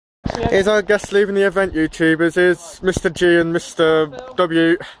Here's our guests leaving the event, YouTubers. Here's Mr. G and Mr.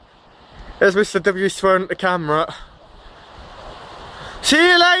 W. Here's Mr. W swearing at the camera. See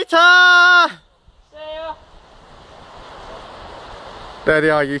you later! See ya! There they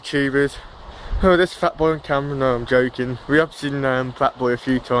are, YouTubers. Oh, this Fat Boy on camera. No, I'm joking. We have seen Fat Boy a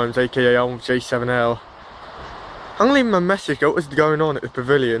few times, aka old J7L. I'm gonna leave him a message. What was going on at the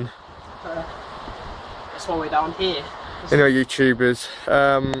pavilion? That's why we're down here. Anyway, YouTubers,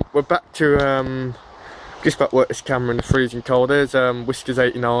 we're back to just about work this camera in the freezing cold. There's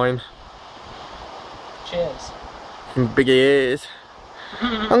Whiskers89. Cheers. From big ears.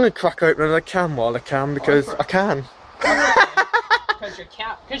 I'm gonna crack open another can while I can because I can. Because you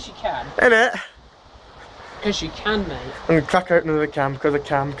can. Because you can. Innit? Because you can, mate. I'm gonna crack open another can because I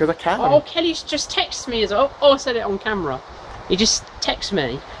can. Because I can. Oh, Kelly's just texted me as well. Oh, I said it on camera. He just texted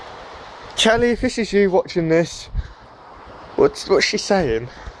me. Kelly, if this is you watching this, what's she saying?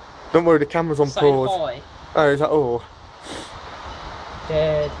 Don't worry, the camera's on pause. Hi. Oh, is that all?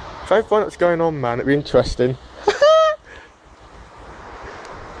 Dead. Try and find out what's going on, man. It'd be interesting.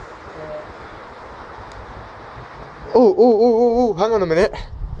 Oh, hang on a minute.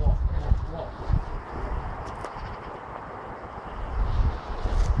 What?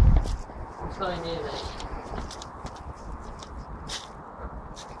 What's going near me?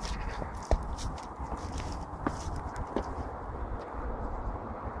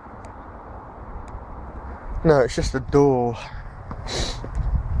 No, it's just a door.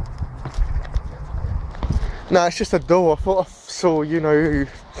 No, it's just a door. I thought I saw, you know who.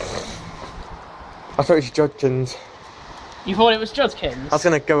 I thought it was Judkins. You thought it was Judkins? I was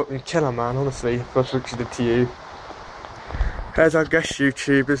gonna go up and kill her, man, honestly, if I switched it to you. There's our guest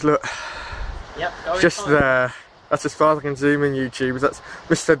YouTubers, look. Yep, Just there. That's as far as I can zoom in, YouTubers. That's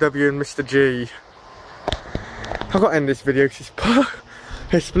Mr. W and Mr. G. I've got to end this video because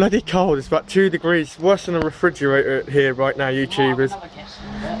it's bloody cold. It's about 2 degrees. Worse than a refrigerator here right now, YouTubers.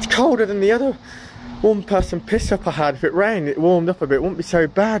 It's colder than the other one person piss up I had. If it rained, it warmed up a bit. It wouldn't be so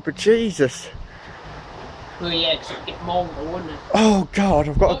bad, but Jesus. Well, yeah, because it'd get longer, wouldn't it? Oh God,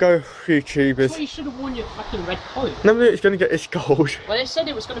 I've got to go, YouTubers. Well, you should have worn your fucking red coat. Never knew it's going to get this cold. Well, they said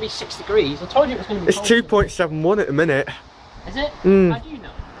it was going to be 6 degrees. I told you it was going to be It's cold. 2.71 at the minute. Is it? Mm. How do you know?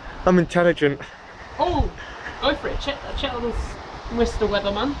 I'm intelligent. Oh, go for it. Check on Mr.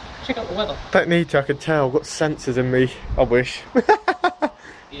 Weatherman. Check out the weather. Don't need to, I can tell. I've got sensors in me. I wish. Yeah,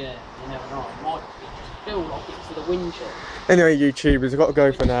 you never know. It might be just feel like it's to the wind chill. Anyway, YouTubers, I've got to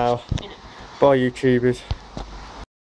go for now. Bye, YouTubers.